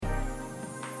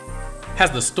Has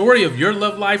the story of your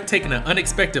love life taken an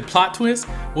unexpected plot twist?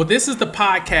 Well, this is the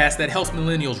podcast that helps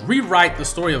millennials rewrite the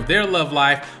story of their love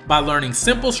life by learning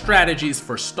simple strategies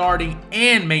for starting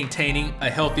and maintaining a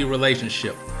healthy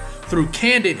relationship. Through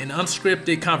candid and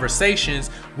unscripted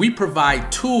conversations, we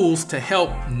provide tools to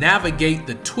help navigate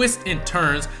the twists and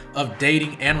turns of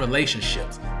dating and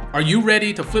relationships. Are you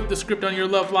ready to flip the script on your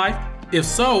love life? If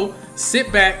so,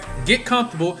 sit back, get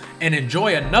comfortable, and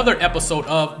enjoy another episode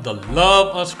of the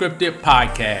Love Unscripted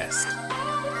podcast.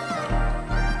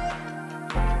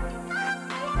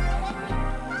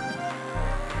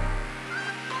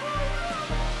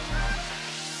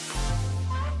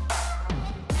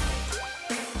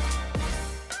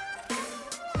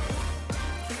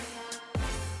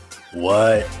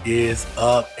 What is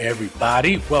up,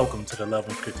 everybody? Welcome to the Love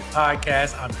Unscripted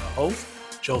podcast. I'm your host,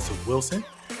 Joseph Wilson.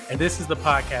 And this is the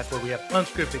podcast where we have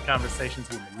unscripted conversations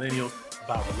with millennials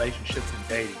about relationships and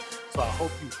dating. So I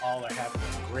hope you all are having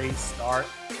a great start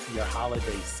to your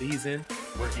holiday season.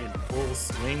 We're in full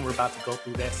swing. We're about to go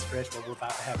through that stretch where we're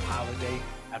about to have holiday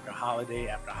after holiday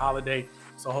after holiday.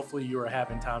 So hopefully you are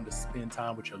having time to spend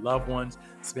time with your loved ones,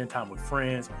 spend time with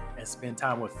friends, and spend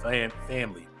time with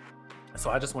family. So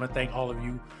I just want to thank all of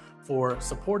you for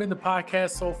supporting the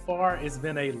podcast so far. It's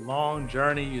been a long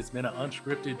journey. It's been an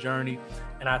unscripted journey.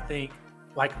 And I think,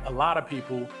 like a lot of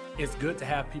people, it's good to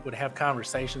have people to have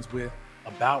conversations with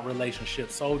about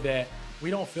relationships so that we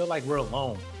don't feel like we're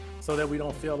alone, so that we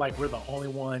don't feel like we're the only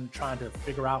one trying to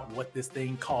figure out what this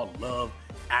thing called love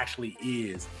actually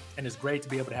is. And it's great to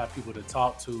be able to have people to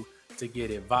talk to get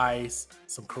advice,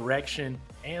 some correction,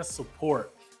 and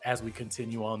support as we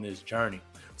continue on this journey.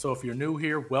 So if you're new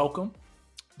here, welcome.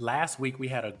 Last week, we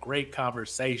had a great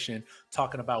conversation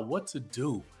talking about what to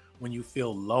do when you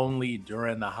feel lonely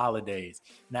during the holidays.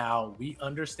 Now, we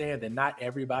understand that not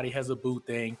everybody has a boo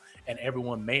thing and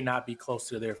everyone may not be close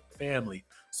to their family.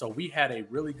 So we had a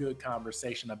really good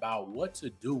conversation about what to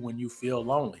do when you feel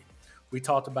lonely. We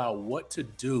talked about what to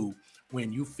do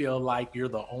when you feel like you're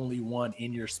the only one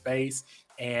in your space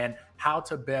and how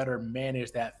to better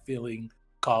manage that feeling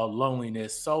called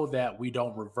loneliness so that we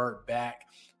don't revert back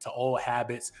to old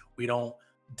habits. We don't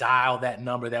dial that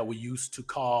number that we used to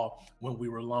call when we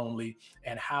were lonely,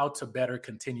 and how to better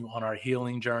continue on our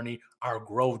healing journey, our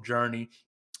growth journey.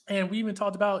 And we even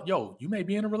talked about, you may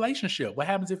be in a relationship. What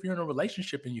happens if you're in a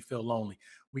relationship and you feel lonely?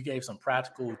 We gave some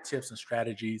practical tips and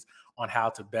strategies on how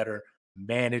to better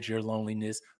manage your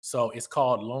loneliness. So it's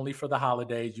called Lonely for the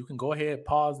Holidays. You can go ahead,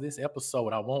 pause this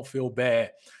episode. I won't feel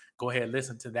bad. Go ahead,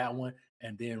 listen to that one,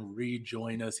 and then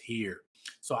rejoin us here.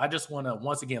 So I just want to,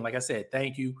 once again, like I said,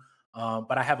 thank you.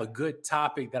 But I have a good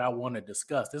topic that I want to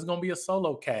discuss. This is going to be a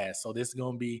solo cast. So this is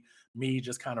going to be me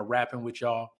just kind of rapping with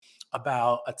y'all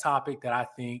about a topic that I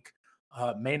think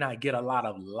may not get a lot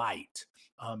of light,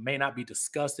 may not be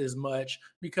discussed as much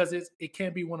because it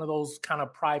can be one of those kind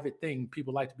of private things.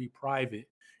 People like to be private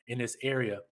in this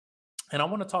area. And I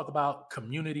want to talk about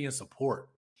community and support.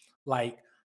 Like,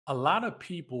 a lot of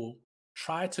people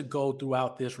try to go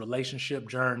throughout this relationship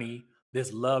journey,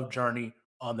 this love journey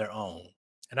on their own.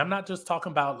 And I'm not just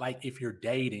talking about like if you're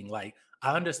dating, like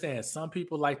I understand some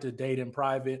people like to date in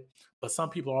private, but some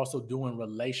people are also doing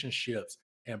relationships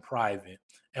in private.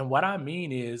 And what I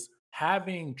mean is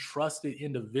having trusted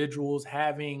individuals,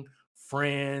 having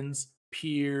friends,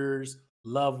 peers,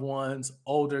 loved ones,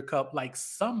 older couple, like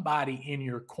somebody in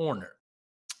your corner.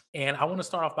 And I want to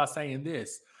start off by saying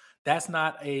this. That's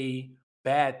not a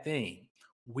bad thing.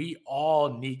 We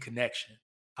all need connection.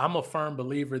 I'm a firm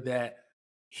believer that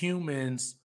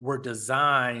humans were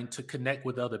designed to connect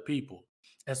with other people.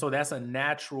 And so that's a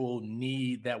natural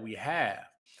need that we have.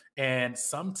 And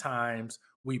sometimes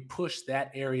we push that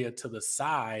area to the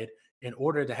side in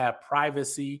order to have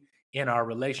privacy in our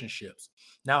relationships.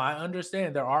 Now, I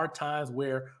understand there are times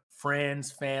where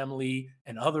friends, family,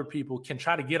 and other people can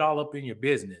try to get all up in your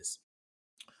business.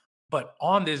 But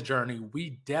on this journey,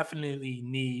 we definitely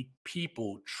need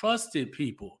people, trusted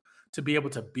people, to be able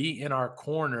to be in our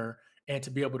corner and to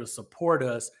be able to support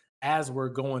us as we're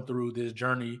going through this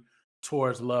journey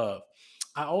towards love.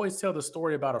 I always tell the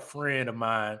story about a friend of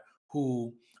mine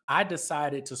who I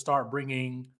decided to start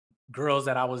bringing girls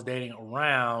that I was dating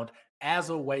around as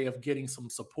a way of getting some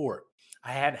support.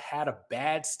 I had had a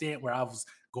bad stint where I was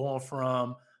going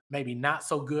from maybe not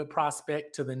so good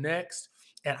prospect to the next.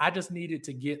 And I just needed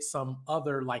to get some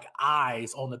other like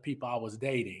eyes on the people I was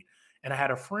dating. And I had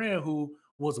a friend who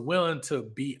was willing to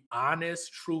be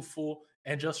honest, truthful,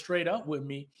 and just straight up with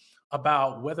me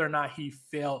about whether or not he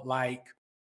felt like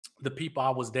the people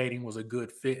I was dating was a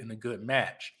good fit and a good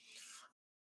match.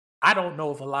 I don't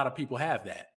know if a lot of people have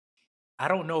that. I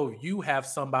don't know if you have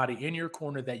somebody in your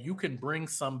corner that you can bring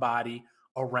somebody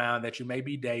around that you may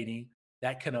be dating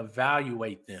that can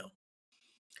evaluate them.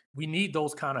 We need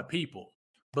those kind of people.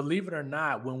 Believe it or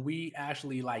not, when we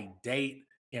actually like date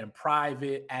in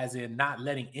private, as in not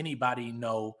letting anybody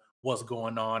know what's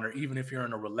going on, or even if you're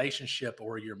in a relationship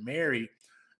or you're married,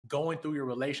 going through your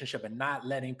relationship and not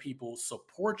letting people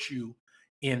support you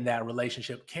in that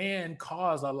relationship can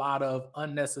cause a lot of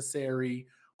unnecessary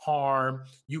harm.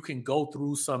 You can go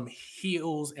through some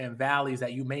hills and valleys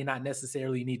that you may not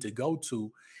necessarily need to go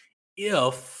to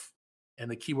if, and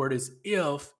the key word is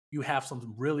if, you have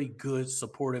some really good,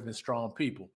 supportive, and strong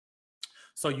people.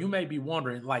 So you may be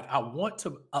wondering, like, I want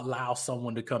to allow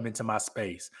someone to come into my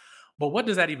space, but what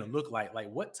does that even look like?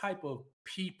 Like, what type of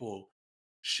people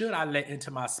should I let into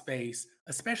my space,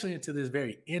 especially into this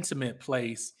very intimate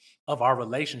place of our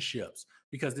relationships?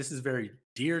 Because this is very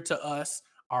dear to us.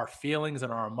 Our feelings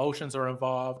and our emotions are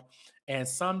involved. And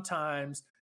sometimes,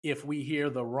 if we hear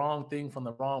the wrong thing from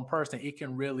the wrong person, it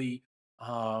can really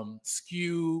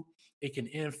skew, it can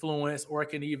influence, or it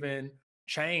can even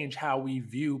change how we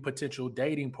view potential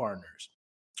dating partners.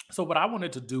 So what I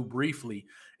wanted to do briefly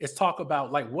is talk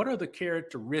about like what are the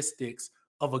characteristics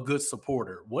of a good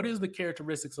supporter? What is the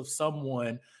characteristics of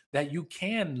someone that you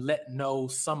can let know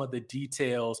some of the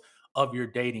details of your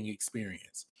dating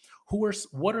experience?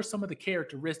 What are some of the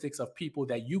characteristics of people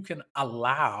that you can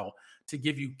allow to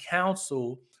give you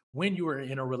counsel when you are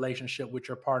in a relationship with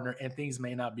your partner and things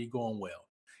may not be going well?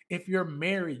 If you're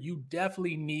married, you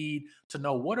definitely need to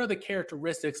know what are the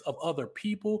characteristics of other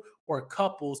people or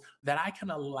couples that I can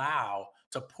allow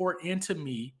to pour into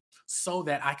me so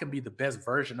that I can be the best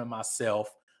version of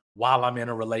myself while I'm in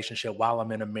a relationship, while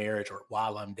I'm in a marriage, or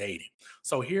while I'm dating.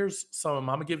 So here's some,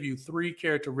 I'm gonna give you three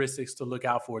characteristics to look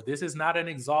out for. This is not an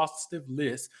exhaustive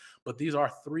list, but these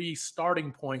are three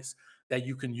starting points that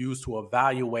you can use to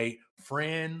evaluate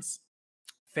friends,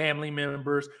 family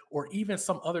members, or even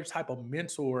some other type of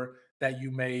mentor that you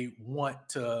may want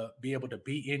to be able to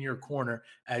be in your corner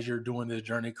as you're doing this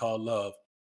journey called love.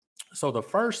 So the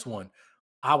first one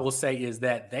I will say is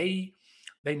that they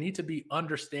need to be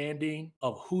understanding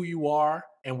of who you are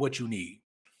and what you need.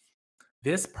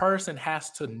 This person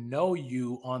has to know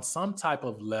you on some type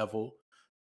of level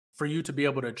for you to be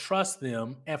able to trust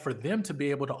them and for them to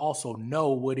be able to also know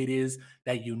what it is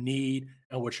that you need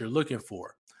and what you're looking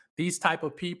for. These type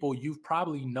of people, you've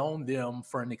probably known them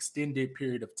for an extended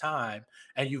period of time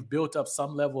and you've built up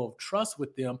some level of trust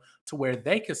with them to where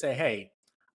they can say, "Hey,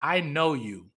 I know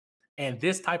you." And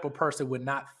this type of person would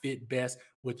not fit best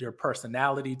with your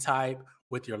personality type,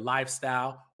 with your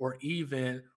lifestyle, or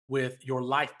even with your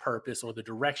life purpose or the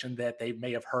direction that they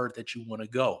may have heard that you want to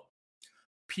go.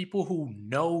 People who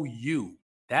know you.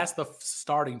 That's the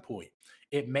starting point.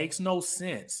 It makes no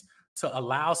sense to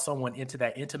allow someone into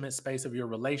that intimate space of your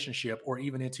relationship or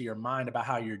even into your mind about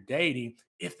how you're dating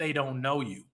if they don't know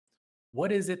you.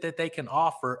 What is it that they can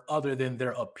offer other than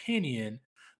their opinion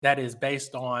that is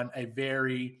based on a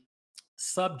very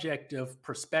subjective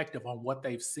perspective on what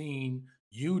they've seen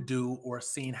you do or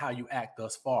seen how you act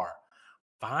thus far?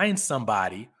 Find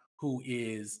somebody who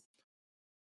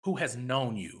has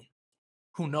known you,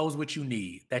 who knows what you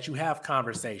need, that you have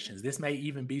conversations. This may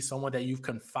even be someone that you've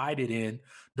confided in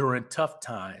during tough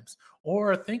times.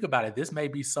 Or think about it, this may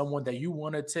be someone that you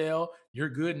want to tell your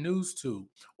good news to,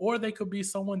 or they could be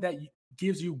someone that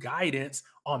gives you guidance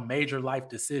on major life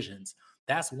decisions.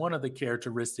 That's one of the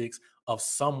characteristics of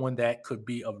someone that could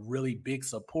be a really big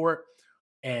support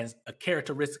and a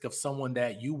characteristic of someone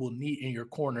that you will need in your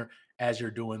corner as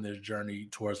you're doing this journey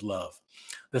towards love.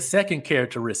 The second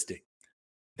characteristic,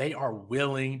 they are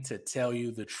willing to tell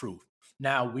you the truth.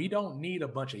 Now, we don't need a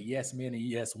bunch of yes men and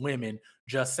yes women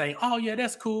just saying, "Oh, yeah,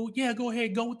 that's cool. Yeah, go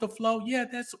ahead, go with the flow. Yeah,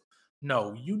 that's."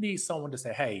 No, you need someone to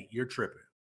say, "Hey, you're tripping.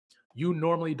 You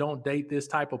normally don't date this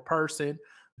type of person.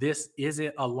 This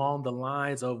isn't along the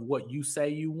lines of what you say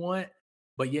you want,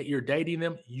 but yet you're dating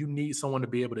them." You need someone to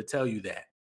be able to tell you that.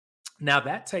 Now,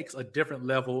 that takes a different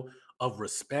level of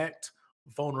respect,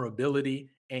 vulnerability,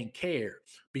 and care.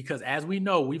 Because as we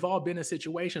know, we've all been in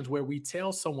situations where we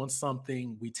tell someone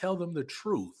something, we tell them the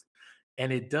truth,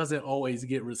 and it doesn't always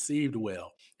get received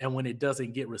well. And when it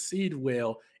doesn't get received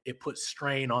well, it puts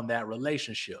strain on that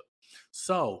relationship.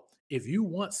 So, if you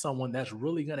want someone that's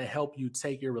really going to help you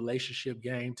take your relationship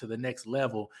game to the next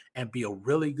level and be a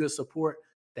really good support,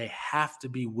 they have to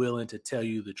be willing to tell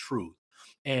you the truth.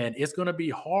 And it's going to be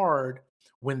hard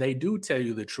when they do tell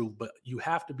you the truth, but you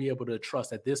have to be able to trust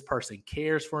that this person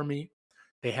cares for me.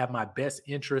 They have my best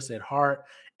interests at heart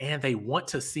and they want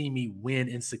to see me win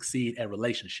and succeed at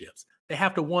relationships. They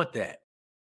have to want that.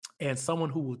 And someone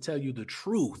who will tell you the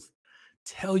truth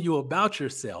tell you about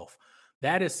yourself,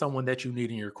 that is someone that you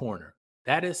need in your corner.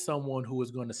 That is someone who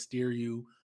is going to steer you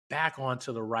back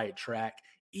onto the right track,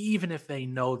 even if they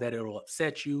know that it'll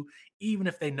upset you, even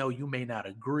if they know you may not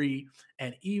agree,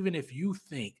 and even if you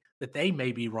think that they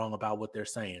may be wrong about what they're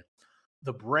saying.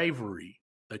 The bravery,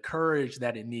 the courage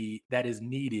that is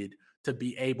needed to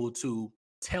be able to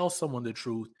tell someone the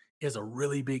truth is a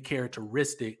really big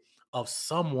characteristic of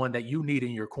someone that you need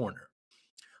in your corner.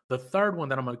 The third one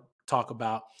that I'm going to talk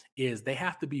about is they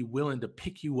have to be willing to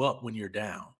pick you up when you're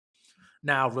down.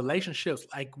 Now, relationships,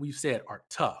 like we've said, are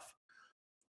tough.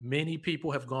 Many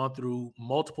people have gone through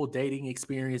multiple dating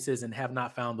experiences and have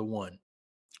not found the one.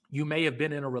 You may have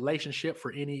been in a relationship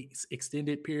for any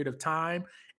extended period of time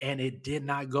and it did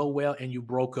not go well and you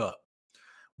broke up.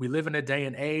 We live in a day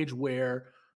and age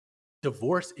where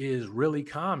divorce is really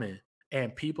common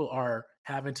and people are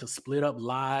having to split up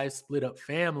lives, split up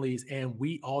families, and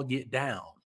we all get down.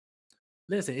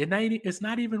 Listen, it's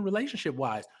not even relationship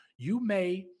wise. You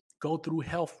may go through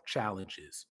health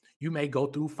challenges. You may go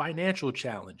through financial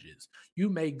challenges. You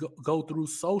may go through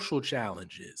social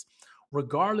challenges.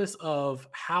 Regardless of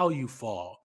how you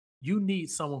fall, you need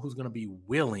someone who's going to be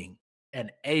willing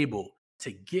and able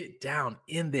to get down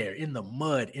in there, in the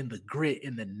mud, in the grit,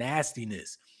 in the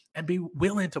nastiness, and be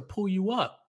willing to pull you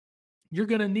up. You're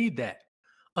going to need that,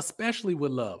 especially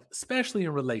with love, especially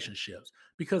in relationships,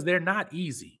 because they're not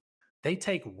easy. They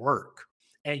take work,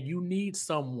 and you need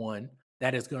someone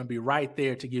that is going to be right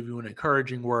there to give you an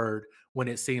encouraging word when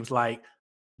it seems like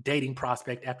dating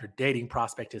prospect after dating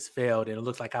prospect has failed and it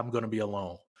looks like I'm going to be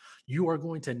alone. You are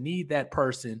going to need that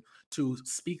person to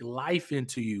speak life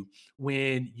into you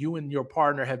when you and your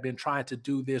partner have been trying to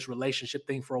do this relationship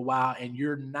thing for a while and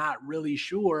you're not really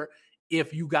sure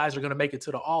if you guys are going to make it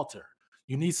to the altar.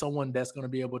 You need someone that's going to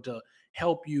be able to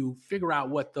help you figure out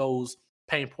what those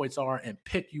pain points are and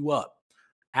pick you up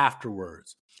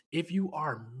afterwards. If you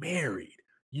are married,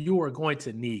 you are going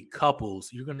to need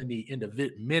couples, you're going to need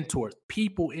individual mentors,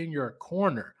 people in your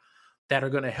corner that are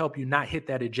going to help you not hit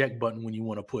that eject button when you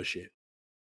want to push it.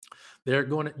 You're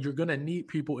going to need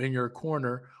people in your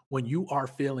corner when you are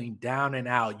feeling down and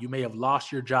out. You may have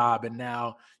lost your job and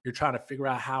now you're trying to figure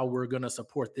out how we're going to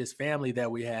support this family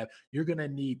that we have. You're going to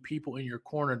need people in your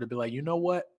corner to be like, you know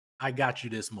what? I got you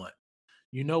this month.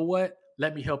 You know what?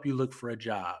 Let me help you look for a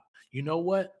job. You know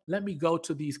what? Let me go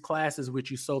to these classes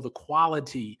with you so the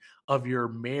quality of your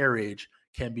marriage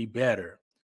can be better.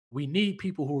 We need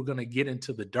people who are going to get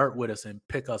into the dirt with us and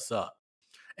pick us up.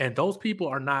 And those people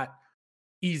are not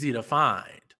easy to find.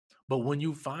 But when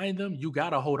you find them, you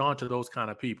got to hold on to those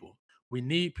kind of people. We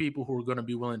need people who are going to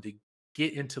be willing to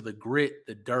get into the grit,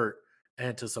 the dirt,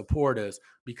 and to support us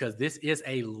because this is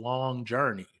a long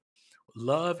journey.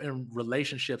 Love and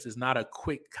relationships is not a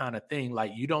quick kind of thing.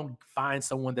 Like you don't find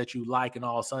someone that you like and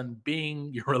all of a sudden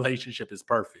being your relationship is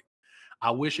perfect.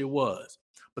 I wish it was,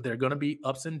 but there are going to be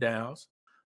ups and downs.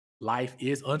 Life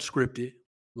is unscripted.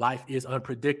 Life is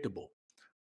unpredictable,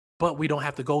 but we don't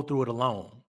have to go through it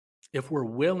alone. If we're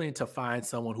willing to find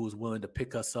someone who's willing to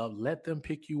pick us up, let them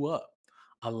pick you up.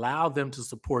 Allow them to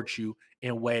support you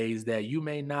in ways that you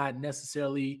may not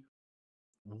necessarily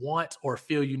want or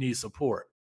feel you need support.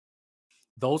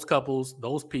 Those couples,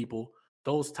 those people,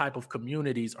 those type of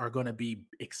communities are going to be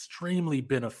extremely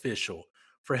beneficial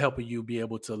for helping you be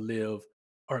able to live,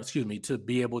 or excuse me, to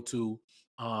be able to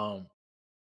um,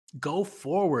 go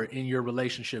forward in your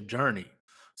relationship journey.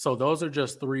 So those are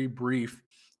just three brief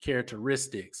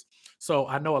characteristics. So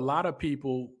I know a lot of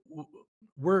people,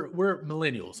 we're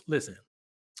millennials. Listen,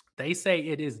 they say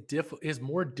it is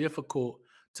more difficult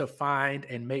to find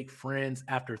and make friends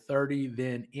after 30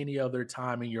 than any other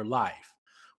time in your life.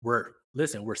 We're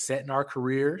setting our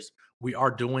careers, we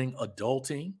are doing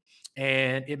adulting,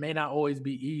 and it may not always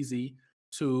be easy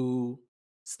to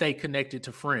stay connected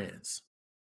to friends.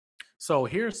 So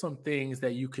here's some things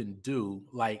that you can do.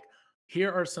 Like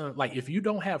here are some like if you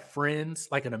don't have friends,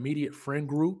 like an immediate friend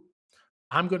group,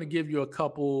 I'm going to give you a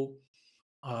couple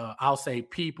I'll say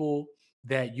people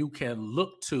that you can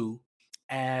look to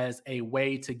as a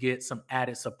way to get some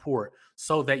added support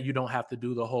so that you don't have to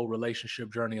do the whole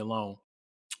relationship journey alone.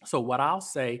 So, what I'll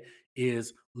say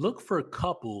is look for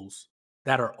couples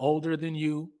that are older than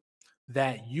you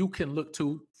that you can look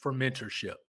to for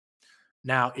mentorship.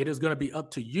 Now, it is going to be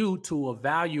up to you to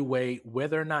evaluate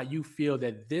whether or not you feel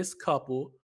that this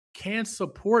couple can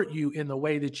support you in the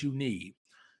way that you need.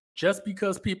 Just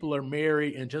because people are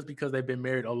married and just because they've been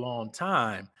married a long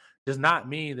time does not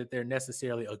mean that they're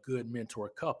necessarily a good mentor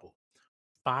couple.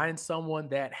 Find someone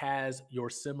that has your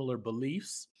similar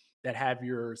beliefs, that have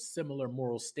your similar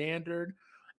moral standard,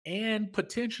 and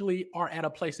potentially are at a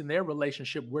place in their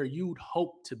relationship where you'd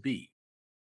hope to be.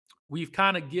 We've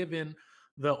kind of given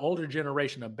the older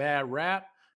generation a bad rap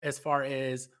as far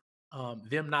as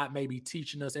them not maybe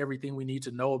teaching us everything we need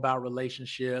to know about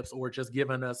relationships, or just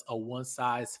giving us a one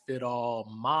size fit all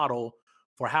model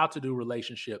for how to do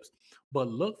relationships. But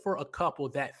look for a couple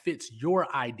that fits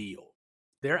your ideal.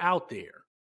 They're out there.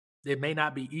 It may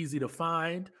not be easy to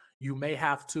find. You may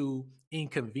have to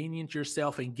inconvenience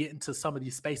yourself and get into some of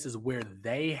these spaces where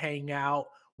they hang out,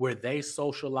 where they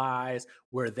socialize,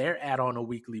 where they're at on a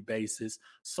weekly basis,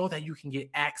 so that you can get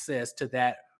access to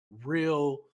that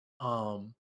real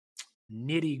um,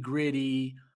 nitty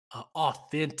gritty,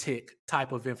 authentic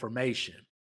type of information.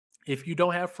 If you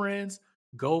don't have friends,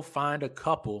 go find a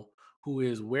couple who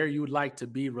is where you would like to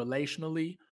be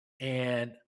relationally,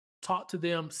 and talk to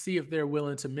them, see if they're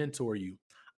willing to mentor you.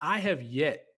 I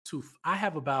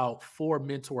have about four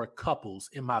mentor couples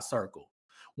in my circle.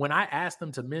 When I asked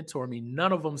them to mentor me,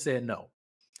 none of them said no.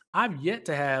 I've yet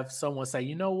to have someone say,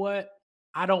 you know what?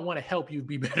 I don't want to help you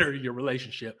be better in your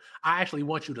relationship. I actually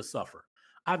want you to suffer.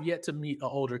 I've yet to meet an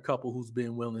older couple who's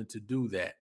been willing to do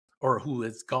that, or who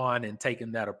has gone and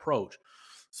taken that approach.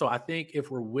 So I think if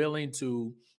we're willing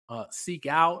to seek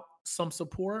out some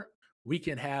support, we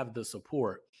can have the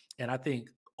support. And I think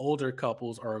older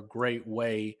couples are a great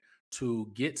way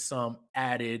to get some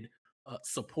added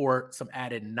support, some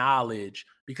added knowledge,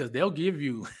 because they'll give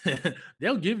you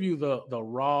they'll give you the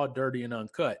raw, dirty, and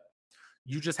uncut.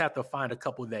 You just have to find a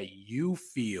couple that you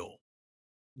feel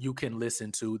you can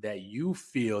listen to, that you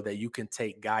feel that you can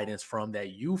take guidance from,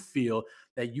 that you feel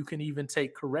that you can even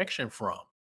take correction from.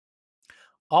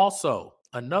 Also,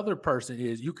 another person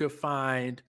is, you could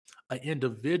find an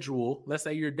individual, let's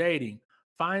say you're dating,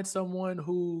 find someone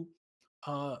who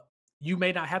uh you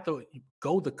may not have to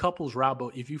go the couples route,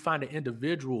 but if you find an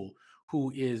individual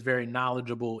who is very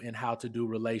knowledgeable in how to do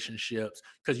relationships,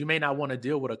 because you may not want to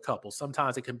deal with a couple.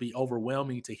 Sometimes it can be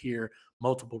overwhelming to hear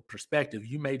multiple perspectives.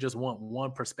 You may just want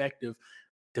one perspective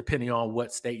depending on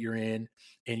what state you're in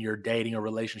your dating or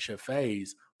relationship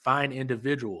phase. Find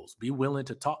individuals, be willing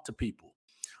to talk to people.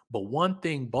 But one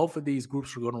thing both of these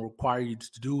groups are going to require you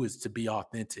to do is to be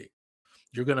authentic.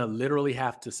 You're going to literally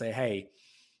have to say, hey,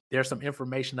 there's some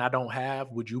information I don't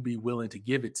have. Would you be willing to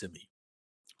give it to me?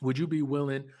 Would you be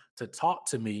willing to talk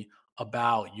to me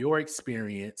about your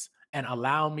experience and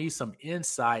allow me some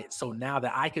insight, so now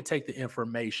that I could take the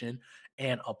information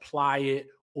and apply it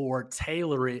or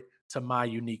tailor it to my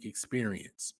unique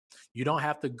experience? You don't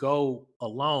have to go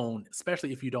alone,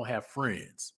 especially if you don't have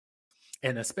friends.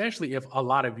 And especially if a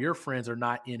lot of your friends are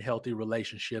not in healthy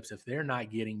relationships, if they're not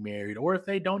getting married, or if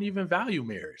they don't even value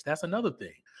marriage. That's another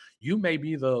thing. You may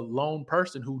be the lone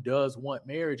person who does want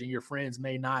marriage, and your friends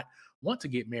may not want to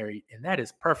get married, and that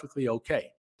is perfectly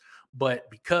okay. But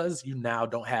because you now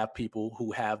don't have people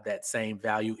who have that same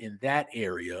value in that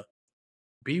area,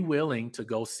 be willing to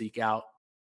go seek out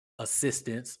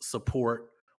assistance, support,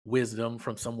 wisdom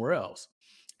from somewhere else.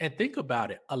 And think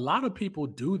about it. A lot of people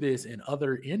do this in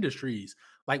other industries,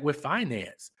 like with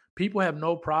finance. People have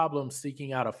no problem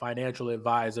seeking out a financial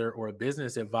advisor or a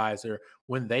business advisor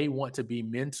when they want to be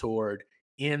mentored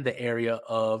in the area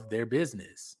of their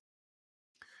business.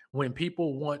 When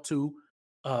people want to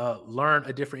learn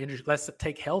a different industry, let's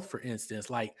take health for instance.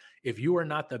 Like, if you are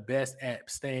not the best at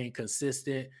staying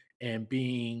consistent and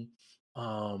being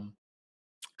um,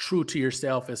 true to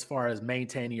yourself as far as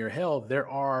maintaining your health, there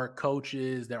are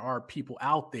coaches, there are people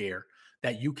out there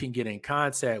that you can get in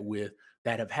contact with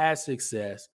that have had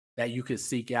success, that you could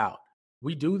seek out.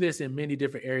 We do this in many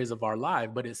different areas of our life,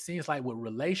 but it seems like with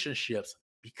relationships,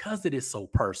 because it is so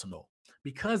personal,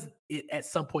 because at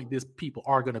some point, these people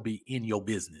are going to be in your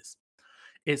business,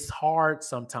 it's hard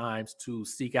sometimes to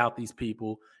seek out these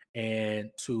people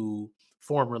and to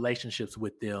form relationships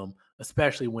with them,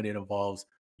 especially when it involves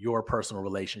your personal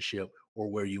relationship or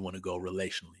where you want to go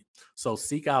relationally. So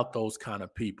seek out those kind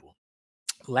of people.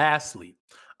 Lastly,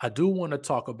 I do want to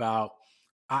talk about,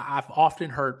 I've often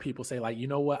heard people say, like, you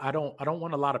know what, I don't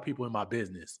want a lot of people in my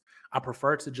business. I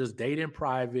prefer to just date in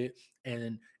private,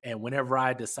 and whenever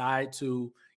I decide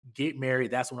to get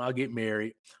married, that's when I'll get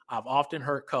married. I've often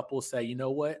heard couples say, you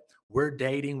know what, we're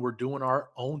dating, we're doing our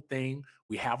own thing,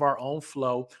 we have our own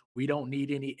flow, we don't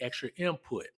need any extra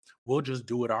input. We'll just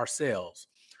do it ourselves.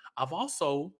 I've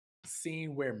also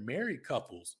seen where married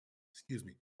couples, excuse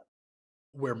me,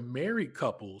 where married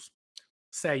couples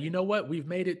say, you know what, we've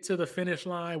made it to the finish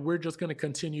line. We're just going to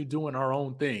continue doing our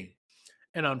own thing.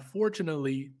 And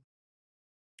unfortunately,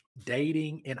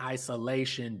 dating in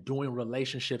isolation, doing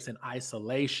relationships in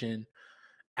isolation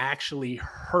actually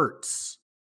hurts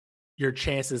your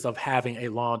chances of having a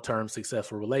long-term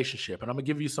successful relationship. And I'm gonna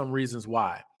give you some reasons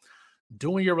why.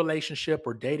 Doing your relationship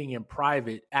or dating in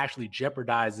private actually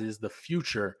jeopardizes the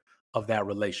future of that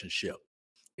relationship.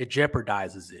 It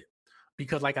jeopardizes it.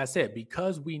 Because, like I said,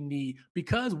 because when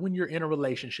you're in a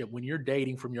relationship, when you're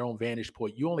dating from your own vantage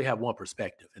point, you only have one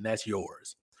perspective, and that's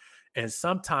yours. And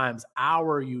sometimes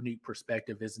our unique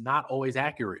perspective is not always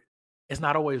accurate, it's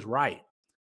not always right.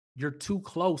 You're too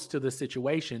close to the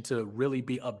situation to really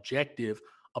be objective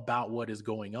about what is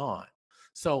going on.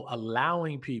 So,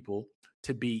 allowing people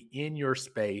to be in your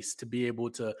space, to be able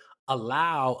to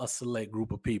allow a select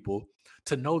group of people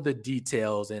to know the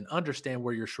details and understand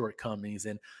where your shortcomings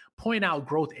and point out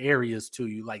growth areas to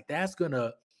you, like that's going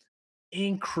to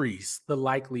increase the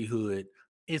likelihood,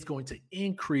 it's going to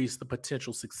increase the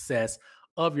potential success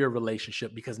of your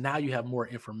relationship because now you have more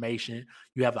information,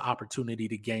 you have the opportunity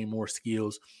to gain more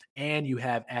skills, and you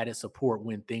have added support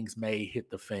when things may hit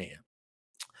the fan.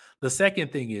 The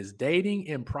second thing is dating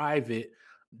in private,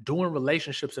 doing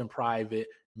relationships in private,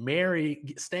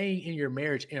 staying in your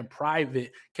marriage in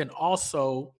private can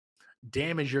also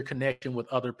damage your connection with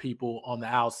other people on the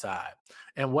outside.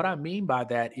 And what I mean by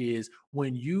that is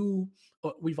when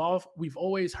we've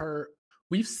always heard,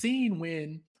 we've seen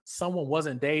when someone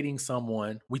wasn't dating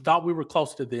someone, we thought we were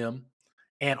close to them,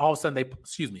 and all of a sudden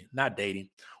excuse me, not dating.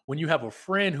 When you have a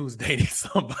friend who's dating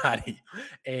somebody,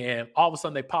 and all of a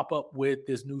sudden they pop up with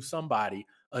this new somebody,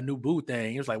 a new boo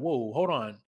thing, it's like, whoa, hold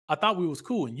on. I thought we was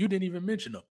cool, and you didn't even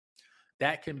mention them.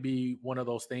 That can be one of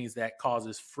those things that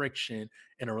causes friction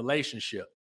in a relationship.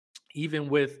 Even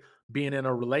with being in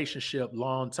a relationship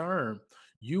long term,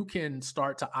 you can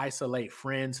start to isolate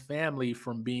friends, family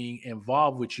from being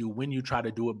involved with you when you try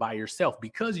to do it by yourself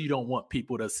because you don't want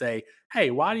people to say,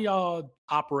 hey, why do y'all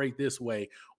operate this way?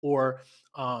 Or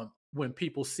when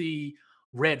people see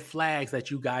red flags that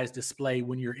you guys display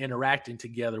when you're interacting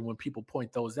together, when people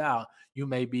point those out, you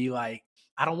may be like,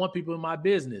 I don't want people in my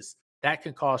business. That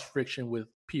can cause friction with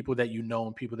people that you know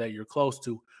and people that you're close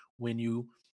to when you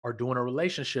are doing a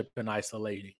relationship in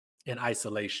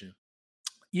isolation.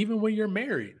 Even when you're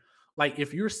married, like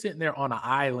if you're sitting there on an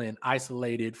island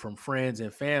isolated from friends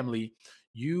and family,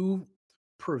 you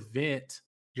prevent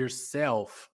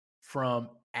yourself from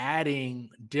adding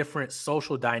different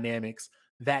social dynamics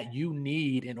that you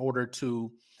need in order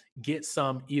to get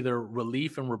some either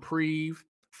relief and reprieve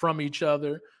from each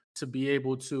other to be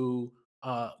able to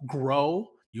grow.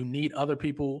 You need other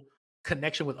people,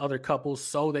 connection with other couples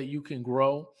so that you can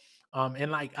grow.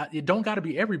 And like, it don't got to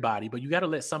be everybody, but you got to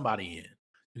let somebody in.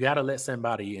 You got to let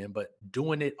somebody in, but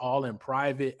doing it all in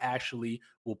private actually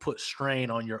will put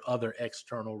strain on your other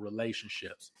external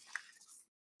relationships.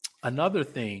 Another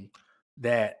thing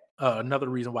another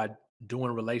reason why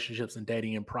doing relationships and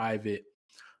dating in private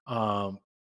um,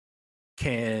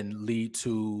 can lead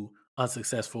to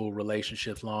unsuccessful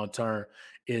relationships long term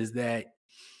is that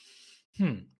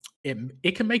hmm,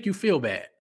 it can make you feel bad.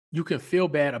 You can feel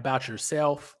bad about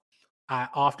yourself. I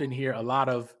often hear a lot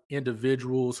of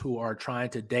individuals who are trying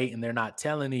to date and they're not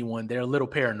telling anyone, they're a little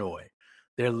paranoid.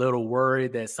 They're a little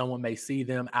worried that someone may see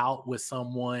them out with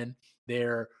someone.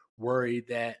 They're worried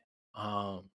that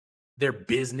um, their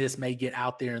business may get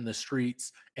out there in the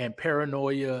streets. And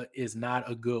paranoia is not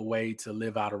a good way to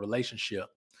live out a relationship.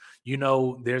 You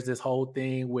know, there's this whole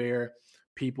thing where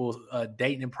people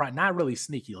dating in private, not really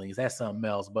sneaky links, that's something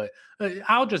else, but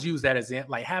I'll just use that as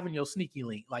like having your sneaky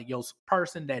link, like your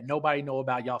person that nobody know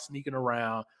about, y'all sneaking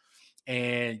around,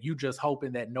 and you just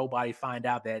hoping that nobody find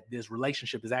out that this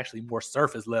relationship is actually more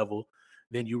surface level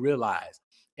than you realize.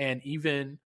 And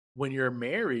even when you're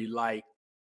married, like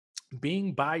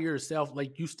being by yourself,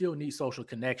 like you still need social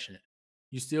connection.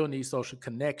 You still need social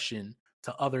connection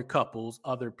to other couples,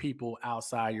 other people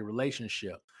outside your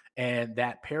relationship. And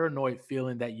that paranoid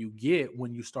feeling that you get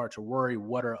when you start to worry,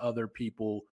 what are other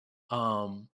people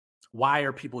um why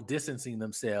are people distancing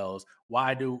themselves?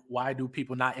 Why do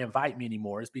people not invite me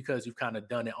anymore? It's because you've kind of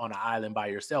done it on an island by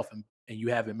yourself, and you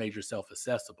haven't made yourself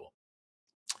accessible.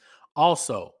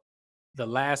 Also, the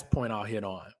last point I'll hit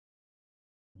on,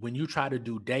 when you try to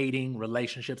do dating,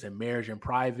 relationships, and marriage in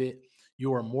private,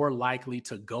 you are more likely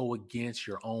to go against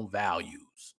your own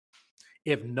values.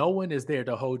 If no one is there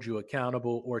to hold you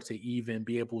accountable or to even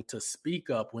be able to speak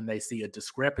up when they see a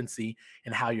discrepancy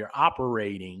in how you're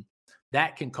operating,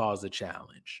 that can cause a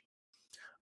challenge.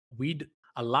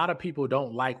 A lot of people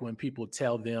don't like when people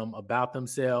tell them about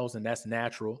themselves, and that's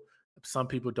natural. Some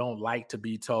people don't like to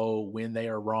be told when they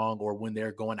are wrong or when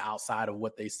they're going outside of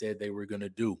what they said they were going to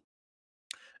do,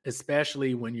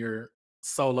 especially when you're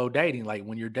solo dating. Like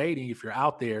when you're dating, if you're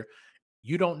out there,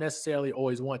 you don't necessarily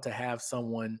always want to have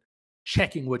someone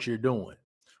checking what you're doing.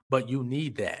 but you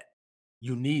need that.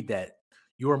 You need that.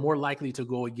 You are more likely to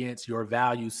go against your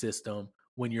value system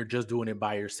when you're just doing it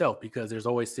by yourself, because there's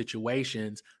always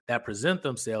situations that present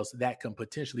themselves that can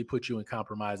potentially put you in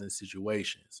compromising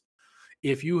situations.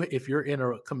 If you're in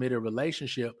a committed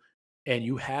relationship and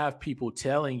you have people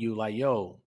telling you like,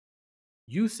 yo,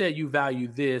 you said you value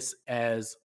this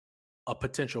as a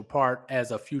potential part,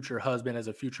 as a future husband, as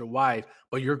a future wife,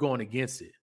 but you're going against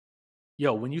it.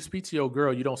 Yo, when you speak to your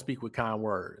girl, you don't speak with kind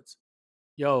words.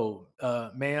 Yo,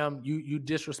 ma'am, you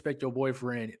disrespect your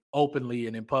boyfriend openly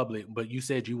and in public, but you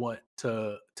said you want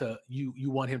you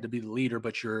want him to be the leader,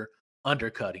 but you're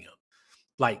undercutting him.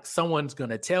 Like, someone's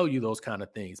gonna tell you those kind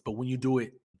of things, but when you do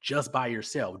it just by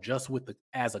yourself, just with the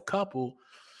as a couple,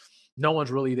 no one's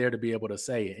really there to be able to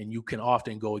say it, and you can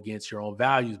often go against your own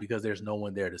values because there's no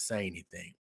one there to say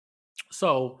anything.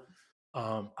 So,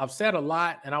 I've said a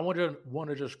lot, and I want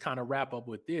to just kind of wrap up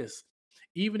with this.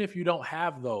 Even if you don't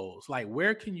have those, like,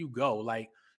 where can you go? Like,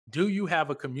 do you have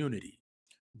a community?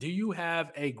 Do you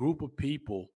have a group of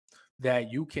people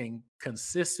that you can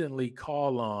consistently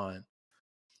call on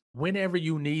whenever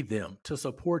you need them to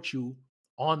support you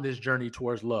on this journey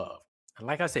towards love? And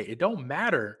like I say, it don't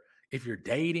matter if you're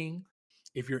dating,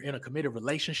 if you're in a committed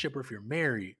relationship, or if you're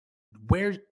married.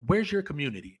 Where's your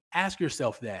community? Ask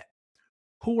yourself that.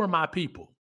 Who are my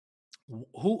people?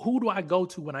 Who do I go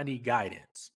to when I need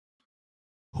guidance?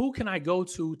 Who can I go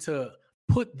to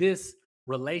put this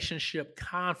relationship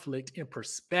conflict in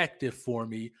perspective for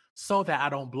me so that I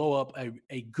don't blow up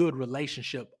a good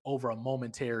relationship over a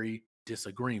momentary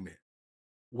disagreement?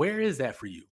 Where is that for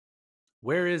you?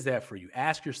 Where is that for you?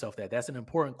 Ask yourself that. That's an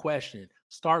important question.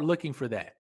 Start looking for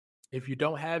that. If you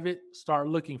don't have it, start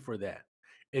looking for that.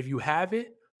 If you have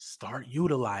it, start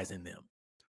utilizing them.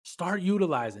 Start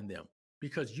utilizing them,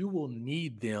 because you will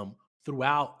need them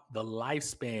throughout the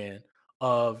lifespan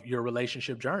of your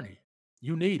relationship journey.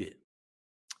 You need it.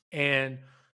 And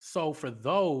so, for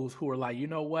those who are like, you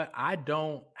know what, I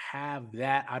don't have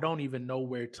that, I don't even know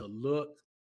where to look,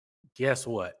 guess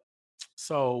what?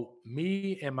 So,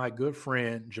 me and my good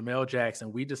friend Jamel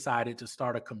Jackson, we decided to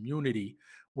start a community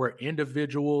where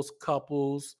individuals,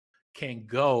 couples can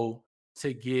go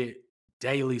to get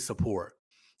daily support,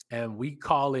 and we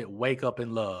call it Wake Up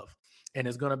in Love. And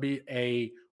it's going to be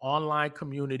a online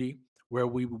community where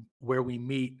we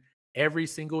meet every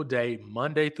single day,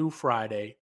 Monday through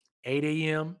Friday, 8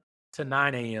 a.m. to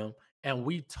 9 a.m., and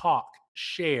we talk,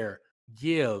 share,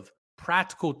 give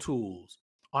practical tools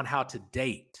on how to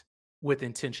date with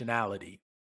intentionality,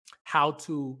 how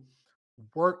to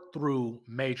work through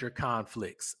major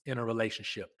conflicts in a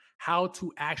relationship, how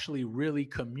to actually really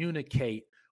communicate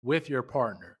with your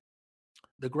partner.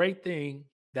 The great thing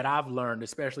that I've learned,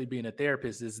 especially being a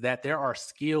therapist, is that there are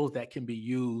skills that can be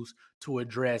used to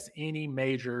address any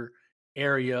major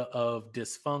area of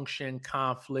dysfunction,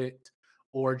 conflict,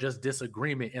 or just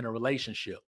disagreement in a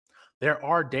relationship. There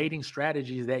are dating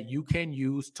strategies that you can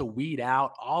use to weed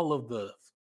out all of the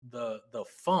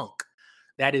funk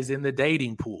that is in the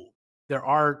dating pool. There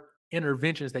are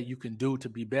interventions that you can do to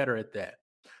be better at that.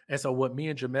 And so what me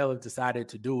and Jamel have decided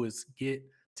to do is get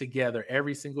together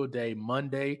every single day,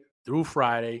 Monday through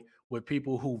Friday, with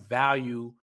people who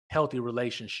value healthy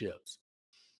relationships.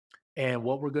 And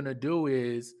what we're going to do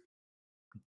is,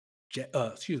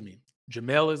 excuse me,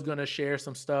 Jamel is going to share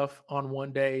some stuff on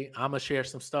one day. I'm going to share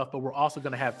some stuff, but we're also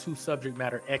going to have two subject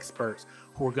matter experts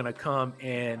who are going to come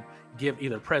and give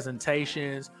either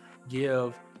presentations,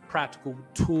 give practical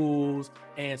tools.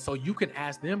 And so you can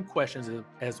ask them questions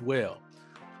as well.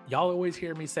 Y'all always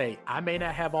hear me say, I may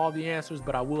not have all the answers,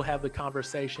 but I will have the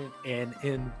conversation. And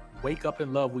in Wake Up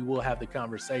in Love, we will have the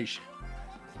conversation.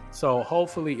 So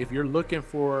hopefully, if you're looking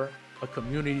for a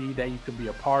community that you can be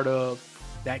a part of,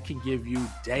 that can give you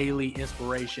daily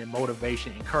inspiration,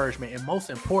 motivation, encouragement, and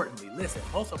most importantly,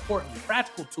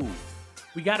 practical tools.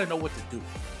 We got to know what to do.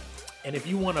 And if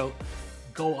you want to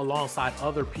go alongside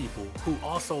other people who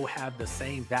also have the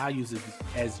same values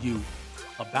as you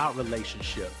about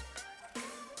relationships,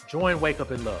 join Wake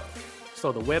Up in Love.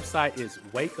 So the website is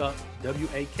wakeup,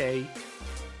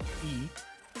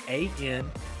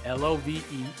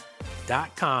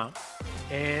 WakeAnlove.com,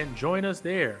 and join us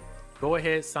there. Go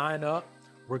ahead, sign up.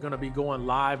 We're going to be going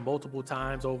live multiple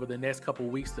times over the next couple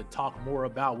of weeks to talk more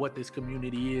about what this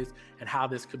community is and how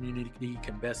this community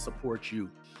can best support you.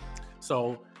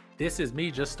 So this is me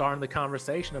just starting the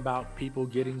conversation about people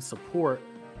getting support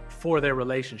for their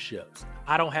relationships.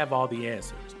 I don't have all the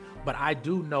answers, but I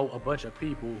do know a bunch of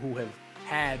people who have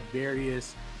had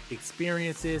various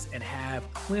experiences and have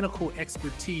clinical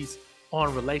expertise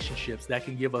on relationships that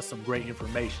can give us some great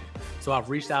information. So I've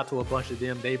reached out to a bunch of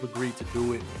them. They've agreed to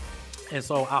do it. And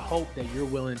so I hope that you're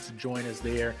willing to join us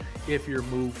there if you're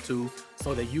moved to,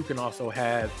 so that you can also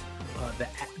have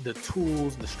the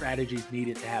tools, the strategies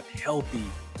needed to have healthy,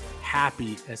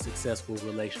 happy, and successful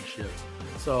relationships.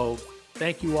 So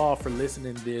thank you all for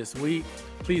listening this week.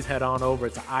 Please head on over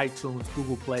to iTunes,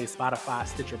 Google Play, Spotify,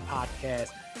 Stitcher Podcast.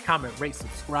 Comment, rate,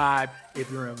 subscribe.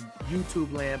 If you're in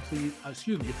YouTube land, if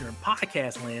you're in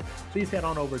podcast land, please head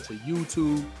on over to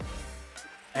YouTube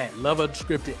at Love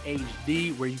Unscripted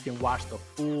HD, where you can watch the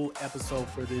full episode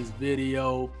for this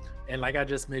video. And like I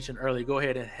just mentioned earlier, go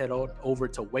ahead and head over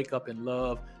to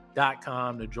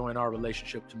wakeupinlove.com to join our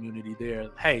relationship community there.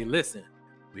 Hey, listen,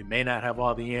 we may not have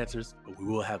all the answers, but we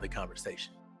will have the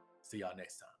conversation. See y'all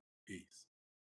next time. Peace.